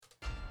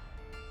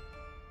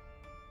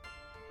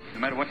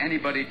matter what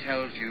anybody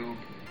tells you,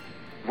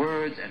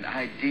 words and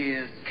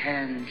ideas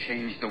can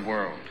change the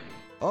world.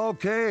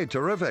 Okay,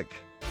 terrific.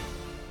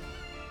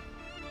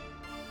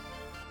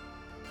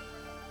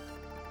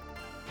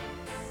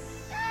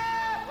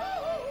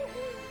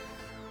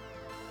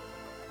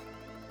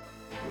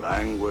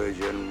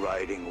 Language and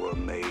writing were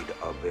made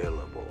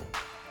available.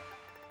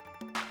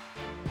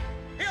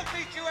 He'll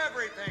teach you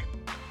everything.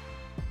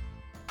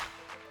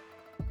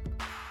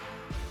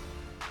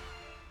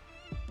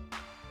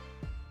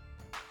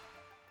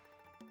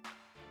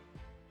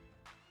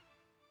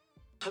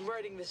 I'm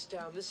writing this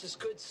down. This is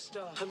good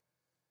stuff.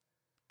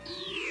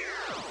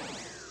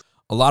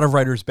 A lot of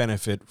writers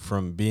benefit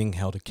from being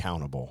held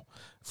accountable,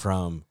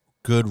 from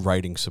good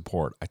writing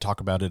support. I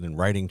talk about it in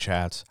writing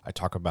chats. I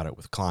talk about it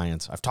with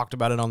clients. I've talked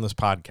about it on this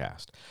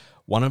podcast.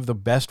 One of the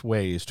best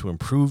ways to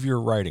improve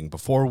your writing,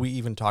 before we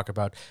even talk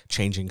about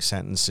changing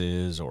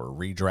sentences or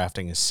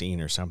redrafting a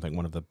scene or something,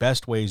 one of the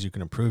best ways you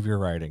can improve your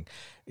writing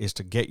is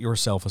to get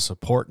yourself a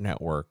support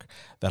network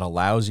that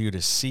allows you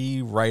to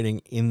see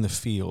writing in the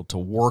field, to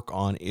work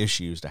on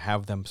issues, to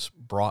have them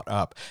brought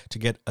up, to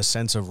get a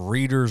sense of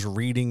readers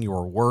reading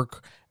your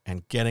work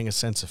and getting a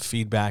sense of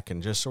feedback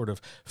and just sort of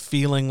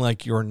feeling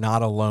like you're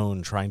not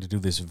alone trying to do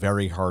this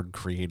very hard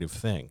creative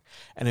thing.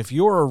 And if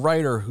you're a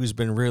writer who's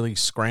been really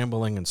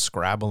scrambling and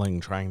scrabbling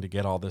trying to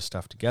get all this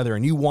stuff together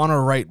and you want to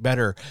write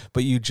better,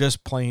 but you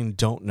just plain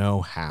don't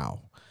know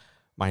how,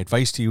 my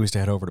advice to you is to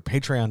head over to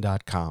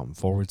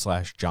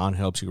patreon.com/John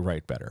Helps You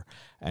Write Better.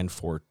 And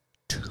for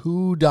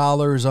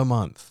 $2 a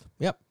month,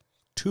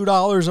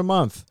 $2 a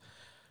month,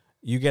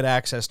 you get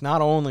access not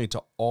only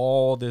to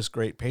all this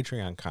great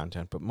Patreon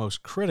content, but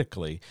most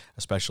critically,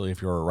 especially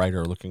if you're a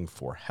writer looking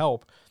for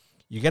help,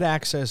 you get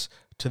access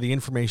to the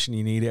information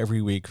you need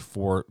every week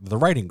for the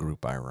writing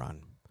group I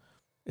run.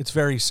 It's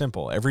very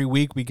simple. Every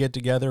week we get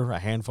together, a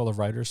handful of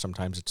writers.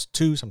 Sometimes it's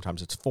 2,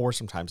 sometimes it's 4,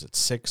 sometimes it's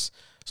 6,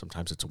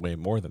 sometimes it's way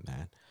more than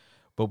that.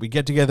 But we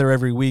get together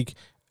every week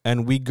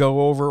and we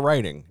go over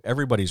writing.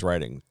 Everybody's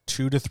writing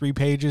 2 to 3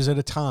 pages at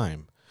a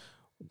time.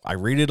 I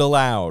read it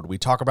aloud. We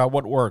talk about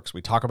what works.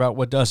 We talk about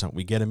what doesn't.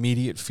 We get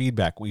immediate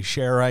feedback. We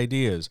share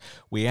ideas.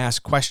 We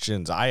ask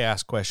questions. I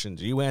ask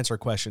questions. You answer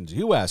questions.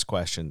 You ask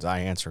questions.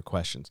 I answer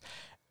questions.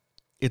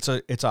 It's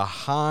a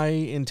high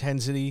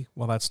intensity.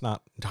 Well, that's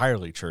not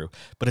entirely true,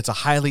 but it's a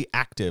highly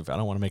active. I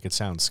don't want to make it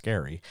sound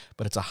scary,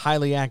 but it's a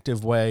highly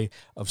active way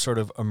of sort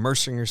of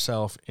immersing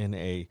yourself in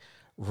a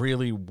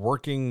really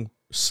working,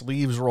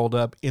 sleeves rolled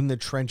up, in the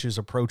trenches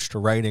approach to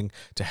writing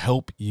to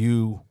help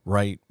you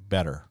write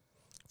better.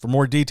 For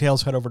more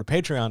details, head over to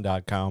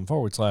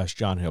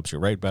patreon.com/John Helps You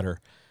Write Better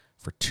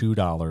for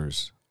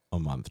 $2 a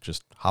month.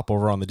 Just hop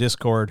over on the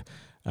Discord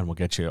and we'll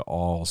get you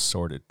all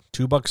sorted.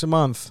 $2 a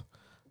month,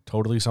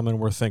 totally something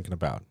worth thinking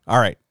about.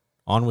 All right,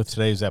 on with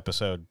today's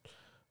episode,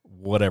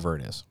 whatever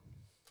it is.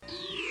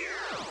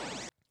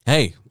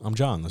 Hey, I'm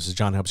John. This is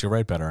John Helps You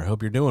Write Better. I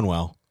hope you're doing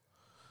well.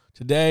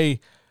 Today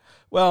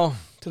I want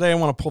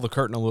to pull the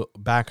curtain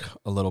back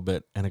a little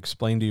bit and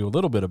explain to you a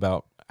little bit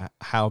about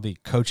how the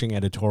coaching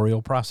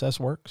editorial process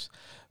works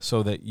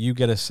so that you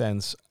get a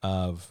sense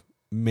of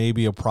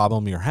maybe a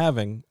problem you're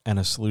having and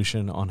a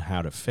solution on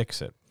how to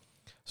fix it.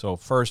 So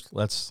first,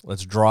 let's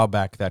draw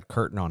back that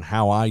curtain on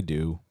how I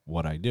do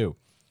what I do.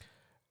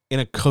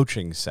 In a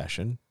coaching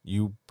session,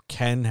 you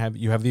have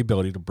the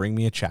ability to bring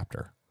me a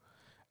chapter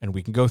and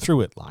we can go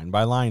through it line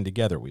by line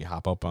together. We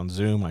hop up on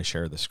Zoom, I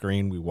share the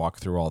screen, we walk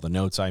through all the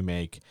notes I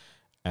make,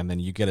 and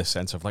then you get a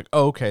sense of like,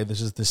 oh, okay, this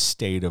is the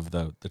state of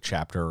the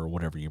chapter or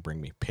whatever you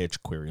bring me,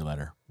 pitch, query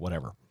letter,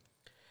 whatever.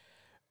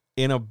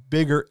 In a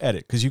bigger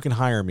edit, because you can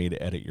hire me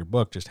to edit your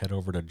book, just head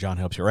over to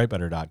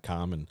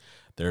johnhelpsyourwritebetter.com and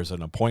there's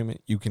an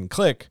appointment you can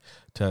click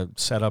to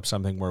set up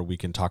something where we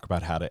can talk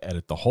about how to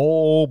edit the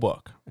whole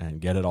book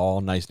and get it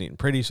all nice, neat, and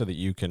pretty so that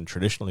you can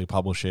traditionally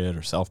publish it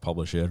or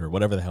self-publish it or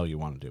whatever the hell you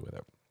want to do with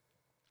it.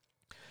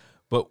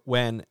 But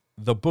when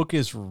the book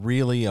is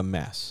really a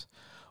mess,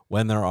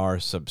 when there are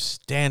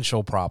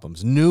substantial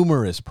problems,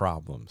 numerous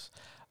problems,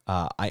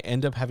 I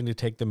end up having to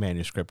take the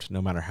manuscript,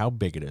 no matter how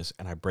big it is,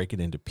 and I break it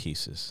into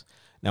pieces.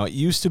 Now, it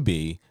used to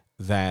be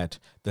that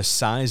the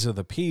size of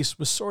the piece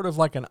was sort of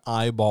like an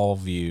eyeball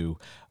view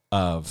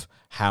of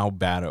how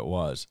bad it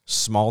was.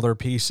 Smaller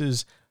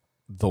pieces,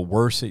 the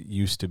worse it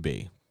used to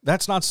be.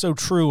 That's not so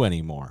true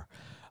anymore.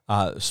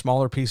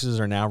 Smaller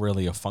pieces are now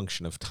really a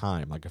function of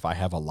time. Like if I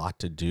have a lot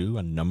to do,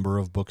 a number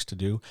of books to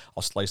do,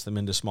 I'll slice them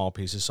into small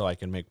pieces so I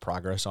can make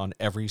progress on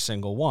every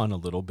single one a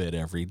little bit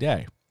every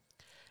day.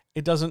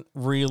 It doesn't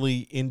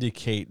really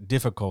indicate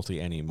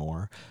difficulty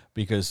anymore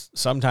because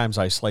sometimes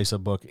I slice a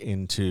book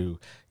into,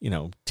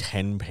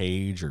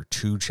 10-page or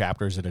 2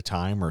 chapters at a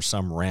time or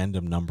some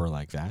random number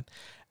like that.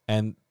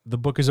 And the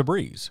book is a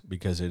breeze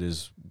because it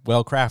is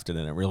well crafted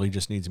and it really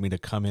just needs me to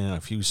come in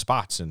a few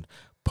spots and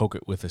poke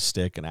it with a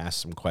stick and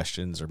ask some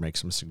questions or make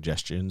some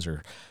suggestions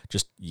or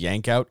just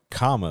yank out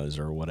commas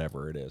or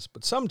whatever it is.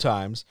 But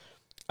sometimes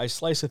I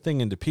slice a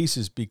thing into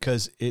pieces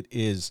because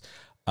it's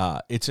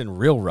in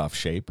real rough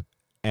shape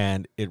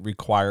and it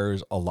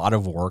requires a lot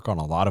of work on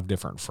a lot of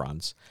different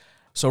fronts.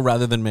 So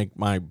rather than make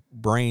my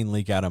brain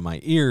leak out of my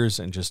ears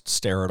and just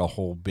stare at a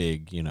whole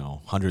big,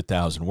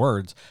 100,000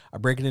 words, I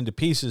break it into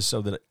pieces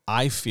so that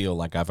I feel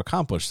like I've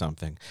accomplished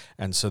something,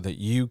 and so that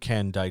you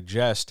can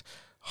digest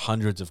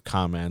hundreds of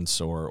comments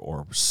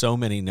or so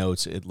many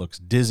notes it looks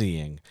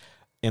dizzying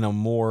in a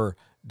more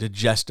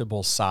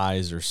digestible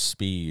size or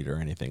speed or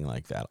anything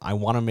like that. I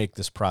want to make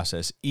this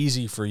process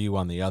easy for you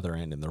on the other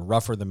end, and the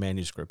rougher the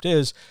manuscript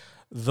is,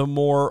 the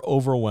more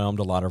overwhelmed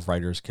a lot of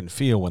writers can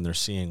feel when they're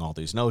seeing all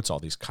these notes, all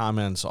these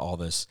comments, all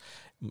this,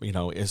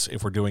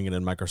 if we're doing it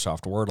in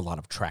Microsoft Word, a lot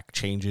of track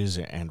changes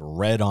and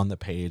red on the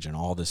page and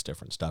all this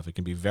different stuff. It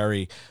can be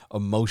very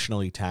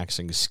emotionally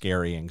taxing,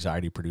 scary,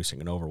 anxiety-producing,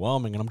 and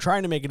overwhelming, and I'm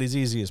trying to make it as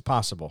easy as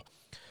possible.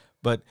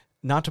 But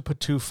not to put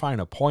too fine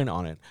a point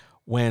on it,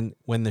 when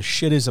the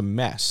shit is a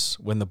mess,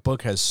 when the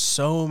book has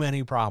so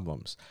many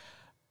problems,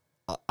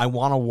 I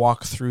want to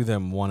walk through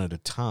them one at a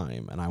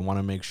time, and I want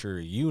to make sure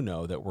you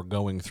know that we're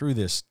going through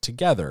this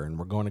together, and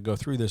we're going to go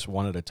through this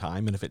one at a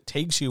time. And if it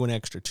takes you an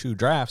extra 2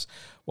 drafts,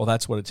 well,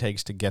 that's what it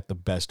takes to get the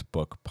best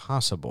book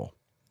possible.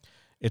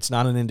 It's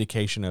not an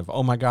indication of,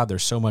 oh my God,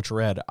 there's so much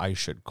red, I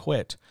should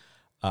quit.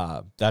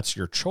 That's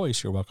your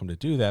choice. You're welcome to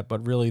do that.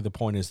 But really the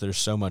point is there's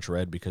so much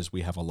red because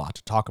we have a lot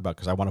to talk about,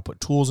 because I want to put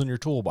tools in your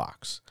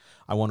toolbox.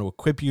 I want to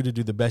equip you to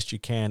do the best you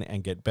can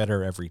and get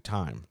better every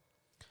time.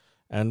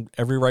 And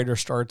every writer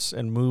starts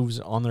and moves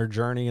on their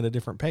journey at a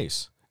different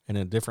pace, in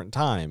a different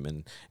time,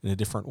 and in a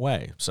different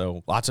way.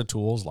 So lots of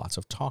tools, lots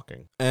of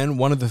talking. And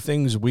one of the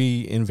things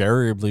we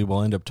invariably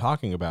will end up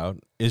talking about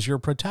is your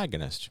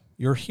protagonist,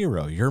 your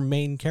hero, your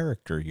main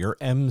character, your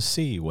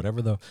MC,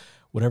 whatever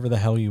the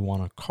hell you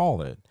want to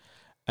call it.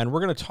 And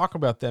we're going to talk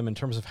about them in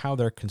terms of how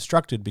they're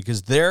constructed,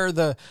 because they're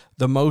the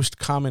most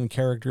common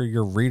character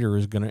your reader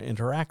is going to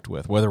interact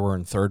with. Whether we're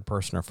in third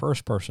person or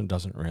first person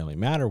doesn't really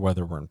matter.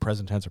 Whether we're in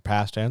present tense or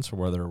past tense, or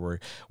whether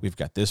we've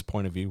got this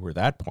point of view or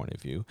that point of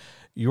view,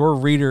 your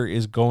reader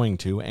is going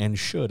to and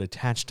should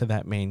attach to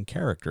that main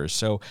character.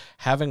 So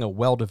having a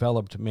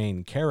well-developed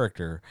main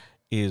character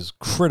is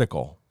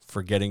critical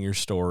for getting your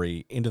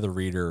story into the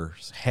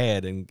reader's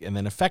head and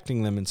then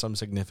affecting them in some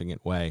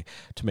significant way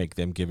to make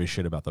them give a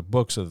shit about the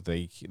book so that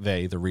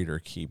the reader,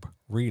 keep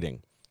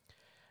reading.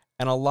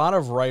 And a lot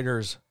of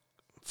writers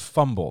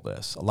fumble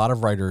this. A lot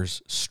of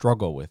writers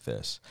struggle with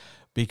this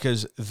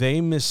because they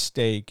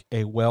mistake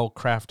a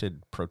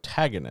well-crafted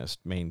protagonist,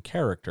 main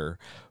character,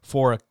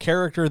 for a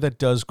character that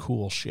does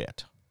cool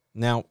shit.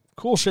 Now,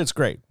 cool shit's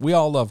great. We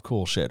all love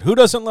cool shit. Who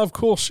doesn't love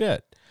cool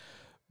shit?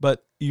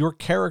 But your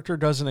character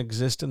doesn't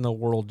exist in the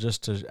world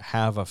just to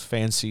have a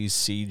fancy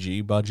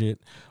CG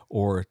budget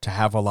or to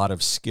have a lot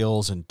of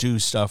skills and do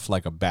stuff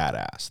like a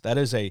badass. That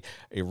is a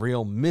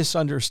real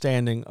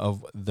misunderstanding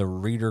of the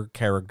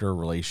reader-character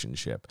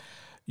relationship.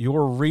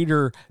 Your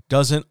reader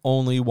doesn't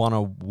only want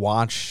to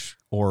watch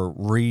or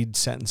read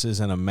sentences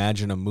and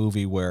imagine a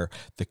movie where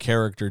the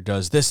character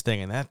does this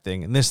thing and that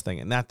thing and this thing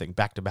and that thing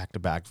back to back to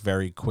back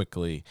very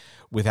quickly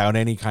without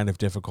any kind of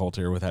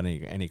difficulty or without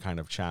any kind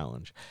of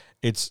challenge.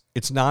 It's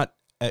not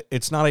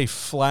a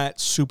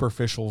flat,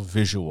 superficial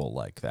visual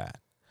like that.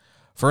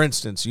 For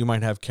instance, you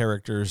might have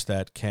characters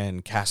that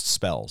can cast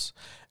spells,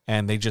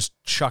 and they just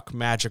chuck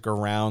magic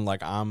around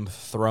like I'm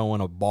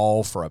throwing a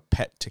ball for a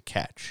pet to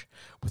catch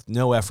with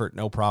no effort,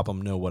 no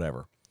problem, no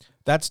whatever.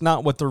 That's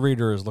not what the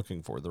reader is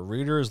looking for. The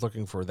reader is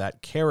looking for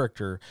that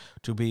character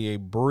to be a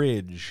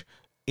bridge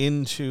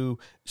into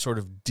sort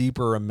of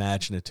deeper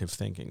imaginative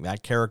thinking.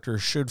 That character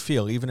should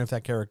feel, even if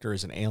that character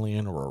is an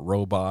alien or a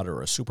robot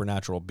or a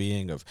supernatural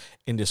being of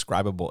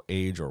indescribable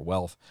age or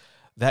wealth,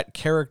 that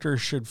character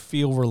should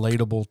feel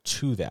relatable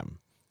to them.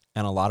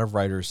 And a lot of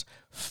writers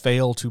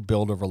fail to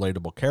build a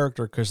relatable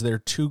character because they're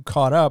too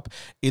caught up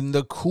in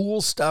the cool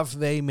stuff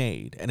they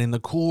made and in the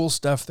cool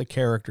stuff the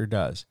character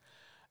does.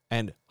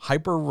 And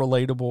hyper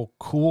relatable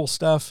cool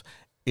stuff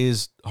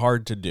is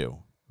hard to do,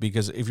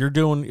 because if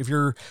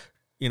you're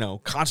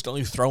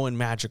constantly throwing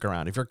magic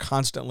around, if you're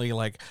constantly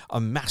like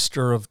a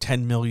master of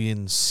 10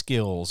 million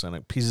skills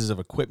and pieces of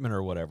equipment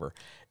or whatever,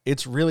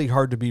 it's really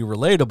hard to be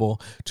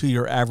relatable to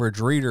your average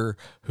reader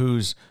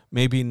who's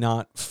maybe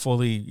not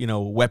fully,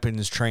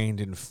 weapons trained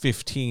in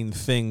 15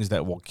 things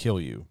that will kill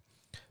you.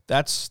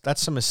 That's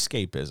some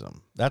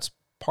escapism. That's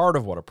part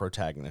of what a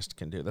protagonist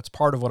can do. That's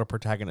part of what a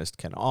protagonist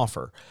can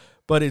offer.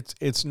 But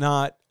it's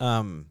not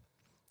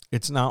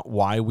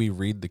why we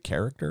read the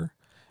character,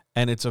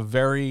 and it's a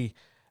very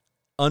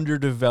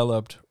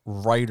underdeveloped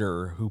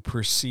writer who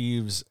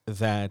perceives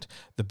that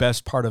the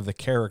best part of the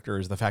character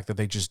is the fact that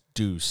they just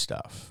do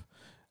stuff.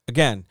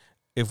 Again,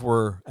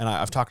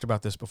 I've talked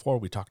about this before,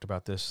 we talked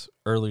about this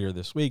earlier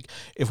this week,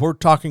 if we're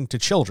talking to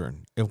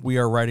children, if we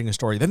are writing a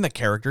story, then the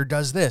character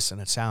does this, and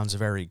it sounds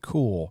very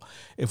cool.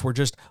 If we're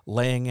just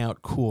laying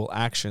out cool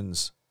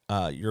actions,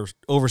 you're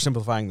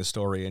oversimplifying the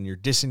story, and you're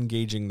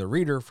disengaging the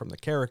reader from the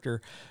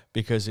character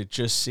because it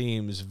just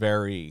seems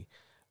very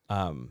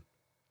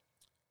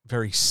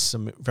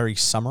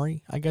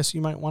summary, I guess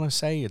you might want to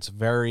say. It's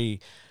very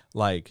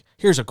like,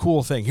 here's a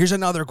cool thing, here's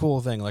another cool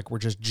thing, like we're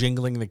just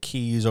jingling the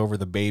keys over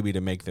the baby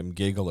to make them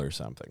giggle or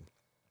something.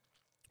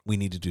 We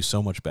need to do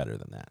so much better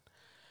than that.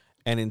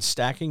 And in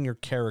stacking your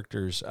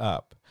characters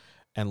up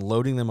and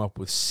loading them up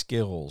with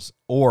skills,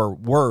 or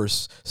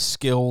worse,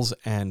 skills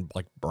and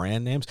like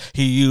brand names.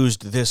 He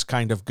used this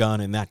kind of gun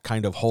and that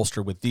kind of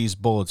holster with these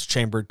bullets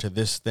chambered to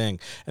this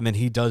thing, and then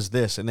he does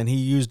this, and then he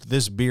used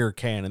this beer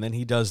can, and then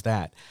he does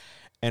that.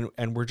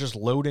 And we're just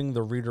loading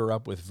the reader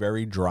up with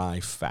very dry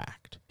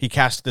fact. He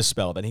cast this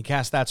spell, then he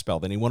cast that spell,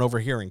 then he went over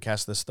here and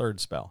cast this third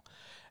spell.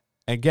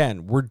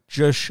 Again, we're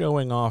just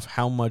showing off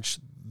how much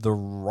the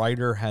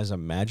writer has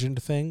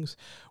imagined things,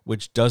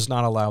 which does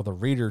not allow the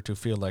reader to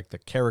feel like the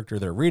character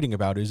they're reading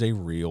about is a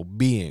real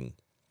being.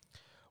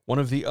 One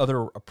of the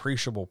other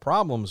appreciable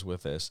problems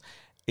with this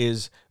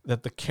is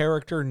that the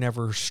character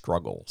never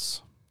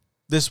struggles.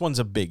 This one's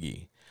a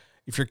biggie.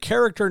 If your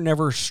character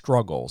never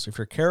struggles, if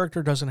your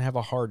character doesn't have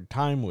a hard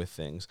time with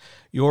things,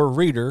 your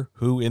reader,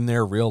 who in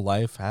their real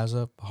life has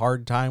a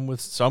hard time with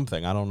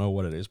something, I don't know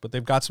what it is, but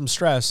they've got some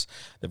stress,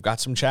 they've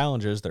got some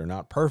challenges, they're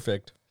not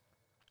perfect.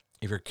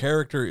 If your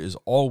character is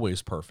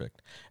always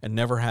perfect and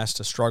never has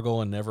to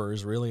struggle and never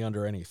is really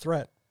under any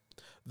threat,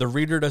 the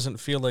reader doesn't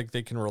feel like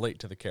they can relate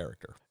to the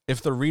character.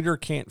 If the reader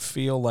can't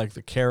feel like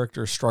the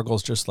character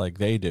struggles just like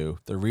they do,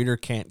 the reader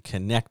can't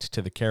connect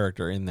to the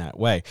character in that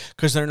way,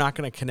 because they're not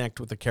going to connect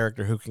with the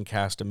character who can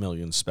cast a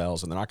million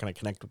spells, and they're not going to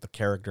connect with the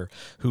character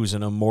who's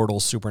an immortal,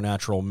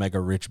 supernatural,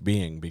 mega rich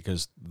being,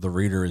 because the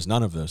reader is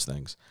none of those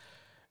things.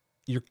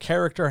 Your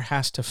character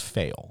has to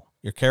fail.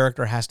 Your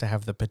character has to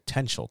have the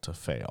potential to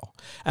fail.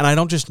 And I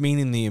don't just mean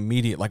in the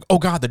immediate, like, oh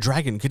God, the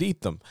dragon could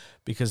eat them,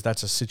 because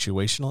that's a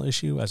situational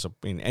issue.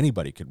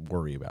 Anybody could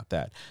worry about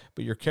that.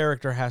 But your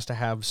character has to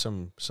have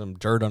some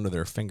dirt under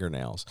their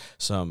fingernails,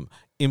 some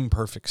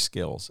imperfect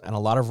skills. And a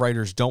lot of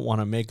writers don't want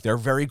to make their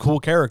very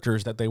cool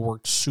characters that they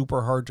worked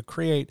super hard to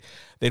create.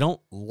 They don't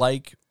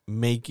like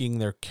making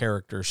their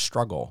characters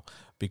struggle,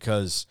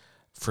 because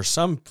for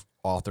some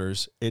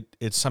authors,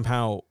 it's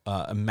somehow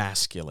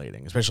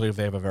emasculating, especially if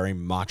they have a very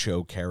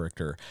macho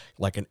character,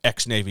 like an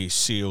ex-Navy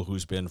SEAL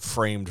who's been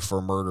framed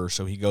for murder,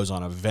 so he goes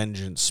on a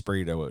vengeance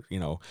spree to,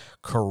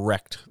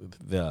 correct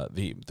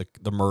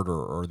the murder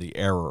or the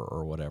error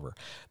or whatever.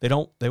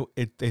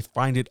 They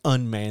find it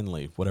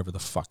unmanly, whatever the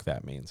fuck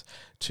that means,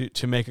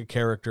 to make a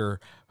character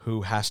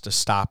who has to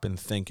stop and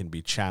think and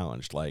be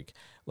challenged. Like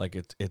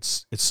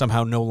it's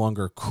somehow no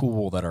longer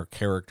cool that our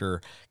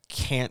character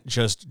can't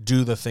just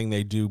do the thing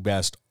they do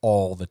best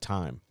all the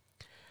time.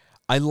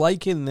 I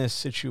liken this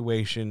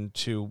situation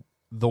to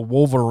the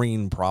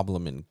Wolverine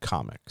problem in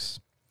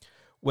comics.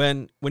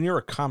 When you're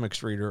a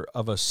comics reader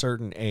of a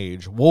certain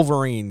age,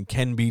 Wolverine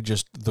can be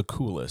just the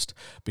coolest,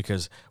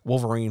 because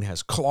Wolverine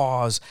has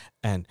claws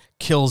and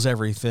kills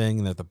everything,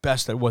 and they're the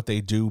best at what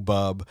they do,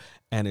 bub.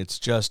 And it's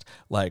just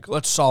like,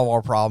 let's solve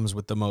our problems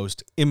with the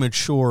most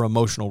immature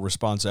emotional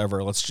response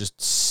ever. Let's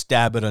just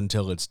stab it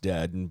until it's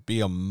dead and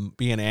be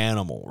an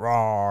animal.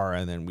 Roar,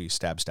 and then we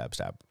stab.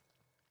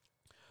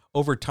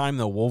 Over time,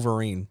 though,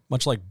 Wolverine,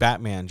 much like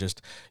Batman, just,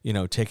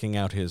 taking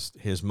out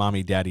his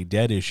mommy, daddy,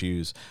 dead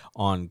issues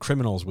on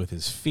criminals with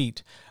his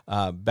feet,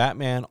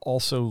 Batman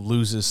also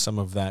loses some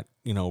of that,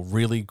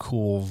 really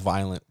cool,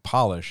 violent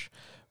polish,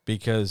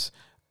 because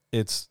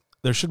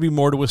there should be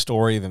more to a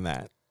story than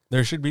that.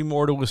 There should be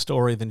more to a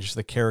story than just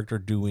the character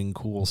doing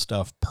cool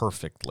stuff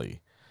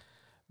perfectly,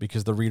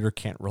 because the reader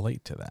can't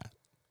relate to that.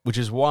 Which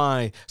is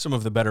why some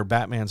of the better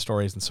Batman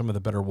stories and some of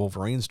the better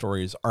Wolverine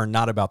stories are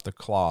not about the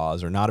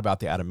claws, or not about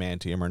the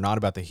adamantium, or not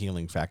about the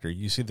healing factor.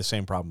 You see the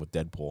same problem with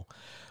Deadpool.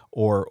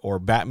 Or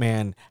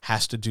Batman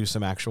has to do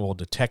some actual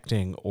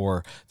detecting,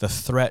 or the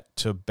threat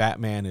to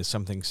Batman is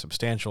something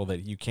substantial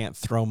that you can't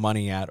throw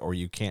money at, or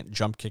you can't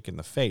jump kick in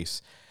the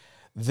face.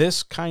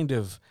 This kind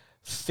of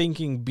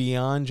thinking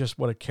beyond just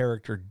what a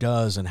character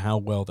does and how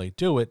well they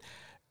do it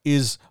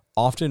is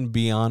often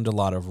beyond a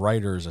lot of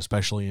writers,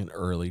 especially in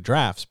early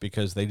drafts,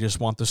 because they just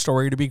want the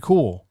story to be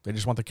cool. They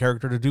just want the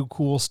character to do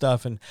cool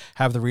stuff and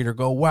have the reader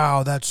go,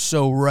 wow, that's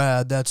so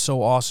rad, that's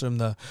so awesome.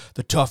 The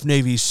tough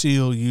Navy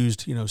SEAL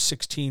used,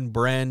 16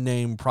 brand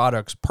name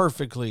products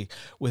perfectly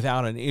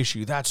without an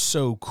issue. That's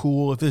so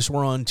cool. If this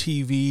were on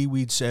TV,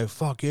 we'd say,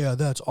 fuck yeah,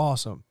 that's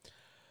awesome.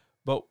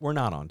 But we're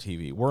not on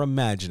TV. We're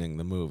imagining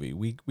the movie.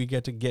 We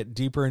get to get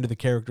deeper into the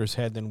character's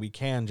head than we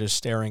can just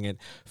staring at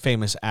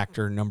famous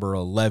actor number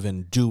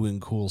 11 doing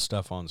cool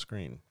stuff on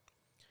screen.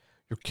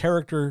 Your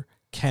character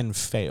can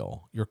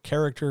fail. Your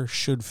character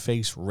should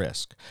face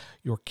risk.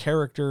 Your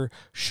character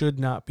should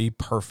not be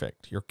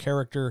perfect. Your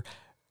character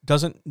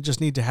doesn't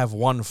just need to have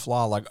one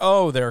flaw, like,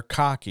 oh, they're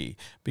cocky,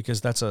 because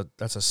that's a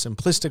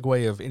simplistic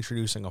way of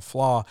introducing a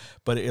flaw,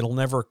 but it'll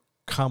never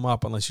come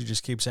up unless you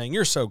just keep saying,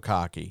 you're so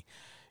cocky.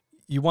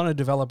 You want to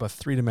develop a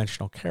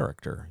three-dimensional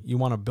character. You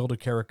want to build a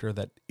character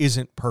that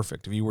isn't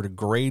perfect. If you were to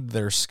grade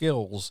their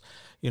skills,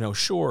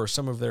 sure,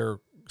 some of their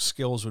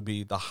skills would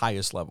be the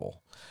highest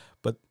level,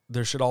 but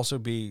there should also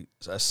be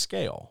a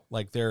scale.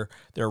 Like they're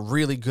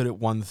really good at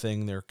one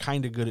thing, they're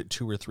kind of good at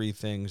two or three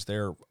things,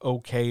 they're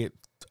okay at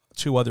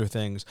two other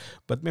things,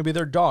 but maybe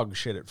they're dog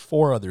shit at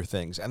four other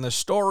things, and the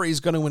story is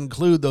going to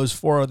include those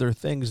four other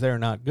things they're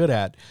not good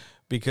at,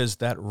 because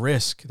that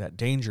risk, that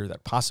danger,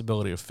 that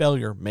possibility of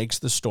failure makes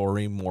the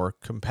story more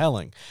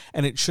compelling.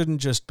 And it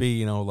shouldn't just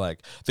be,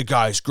 like the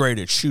guy's great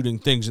at shooting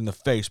things in the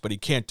face, but he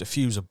can't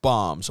defuse a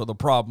bomb. So the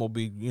problem will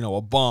be,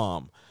 a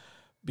bomb.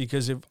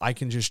 Because if I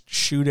can just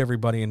shoot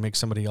everybody and make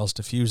somebody else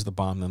defuse the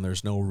bomb, then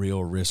there's no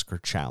real risk or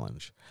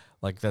challenge.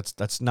 Like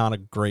that's not a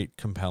great,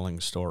 compelling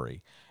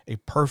story. A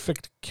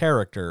perfect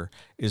character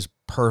is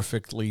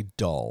perfectly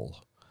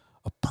dull.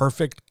 A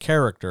perfect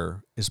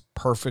character is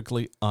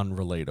perfectly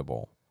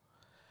unrelatable.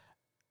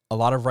 A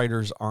lot of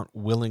writers aren't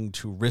willing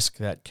to risk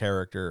that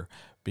character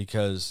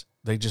because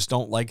they just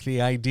don't like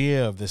the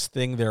idea of this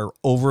thing they're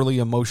overly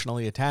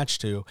emotionally attached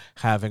to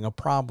having a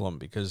problem,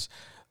 because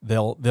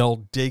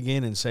they'll dig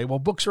in and say, well,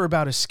 books are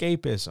about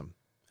escapism.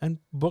 And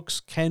books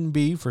can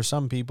be, for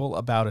some people,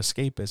 about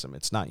escapism.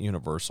 It's not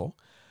universal.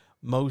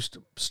 Most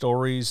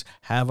stories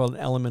have an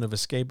element of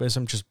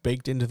escapism just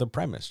baked into the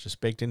premise,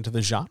 just baked into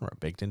the genre,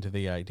 baked into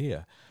the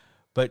idea.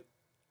 But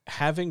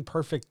having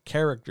perfect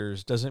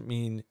characters doesn't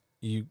mean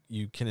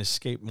you can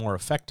escape more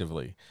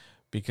effectively,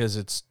 because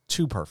it's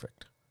too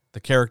perfect. The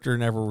character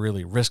never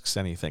really risks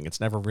anything. It's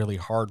never really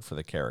hard for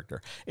the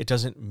character. It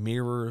doesn't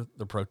mirror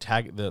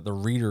the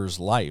reader's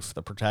life.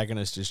 The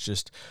protagonist is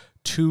just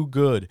too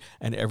good,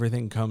 and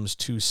everything comes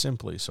too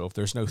simply. So if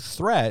there's no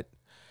threat,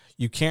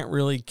 you can't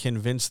really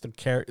convince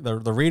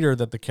the reader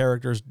that the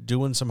character's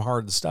doing some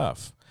hard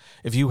stuff.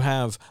 If you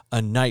have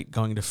a knight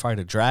going to fight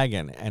a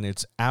dragon and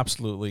it's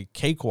absolutely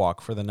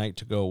cakewalk for the knight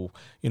to go,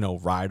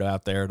 ride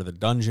out there to the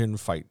dungeon,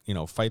 fight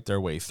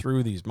their way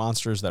through these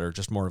monsters that are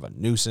just more of a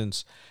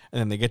nuisance, and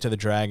then they get to the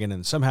dragon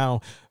and somehow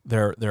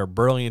they're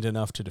brilliant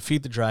enough to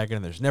defeat the dragon,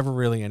 and there's never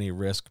really any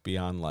risk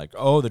beyond like,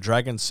 oh, the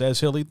dragon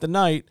says he'll eat the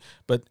knight,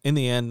 but in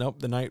the end,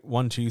 nope, the knight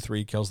 1, 2,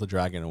 3 kills the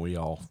dragon and we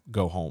all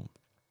go home.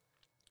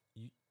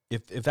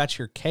 If that's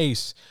your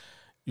case,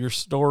 your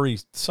story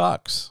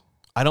sucks.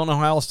 I don't know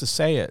how else to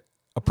say it.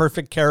 A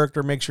perfect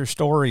character makes your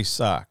story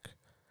suck.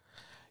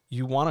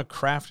 You want to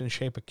craft and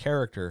shape a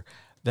character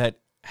that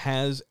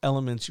has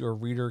elements your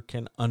reader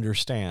can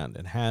understand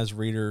and has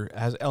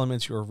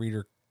elements your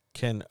reader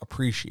can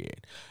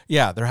appreciate.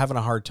 Yeah, they're having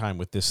a hard time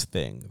with this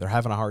thing. They're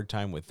having a hard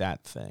time with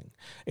that thing.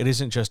 It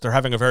isn't just they're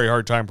having a very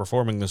hard time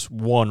performing this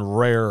one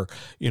rare,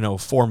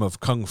 form of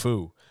kung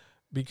fu.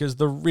 Because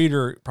the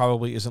reader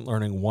probably isn't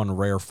learning one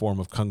rare form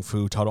of kung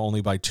fu taught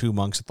only by 2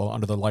 monks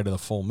under the light of the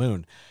full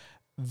moon.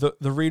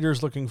 The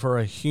reader's looking for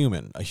a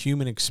human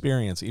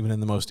experience, even in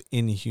the most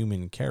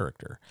inhuman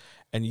character.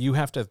 And you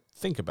have to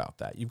think about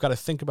that. You've got to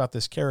think about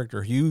this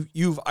character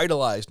you've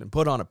idolized and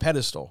put on a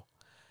pedestal,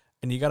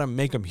 and you got to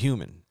make them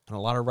human. And a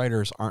lot of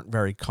writers aren't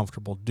very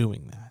comfortable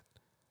doing that.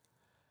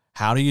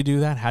 How do you do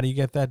that? How do you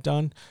get that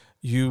done?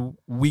 You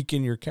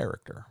weaken your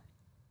character.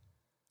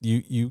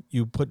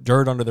 You put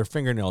dirt under their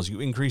fingernails. You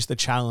increase the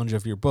challenge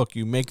of your book.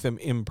 You make them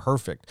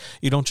imperfect.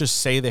 You don't just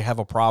say they have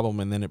a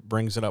problem and then it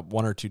brings it up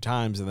 1 or 2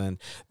 times and then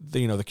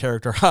the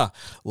character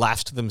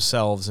laughs to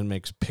themselves and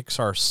makes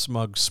Pixar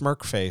smug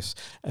smirk face,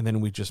 and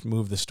then we just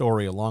move the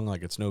story along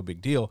like it's no big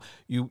deal.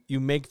 You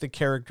make the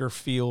character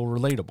feel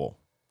relatable.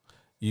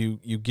 You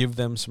give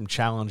them some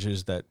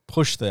challenges that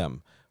push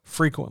them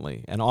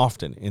frequently and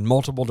often in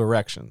multiple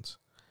directions.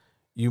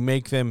 You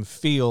make them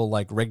feel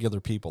like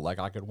regular people. Like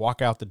I could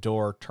walk out the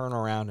door, turn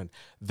around, and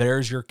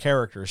there's your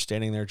character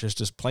standing there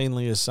just as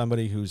plainly as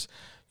somebody who's,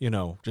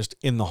 just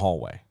in the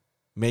hallway.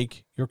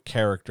 Make your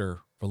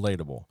character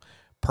relatable.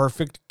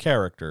 Perfect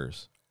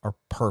characters are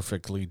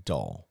perfectly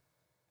dull.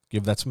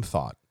 Give that some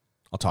thought.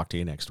 I'll talk to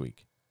you next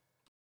week.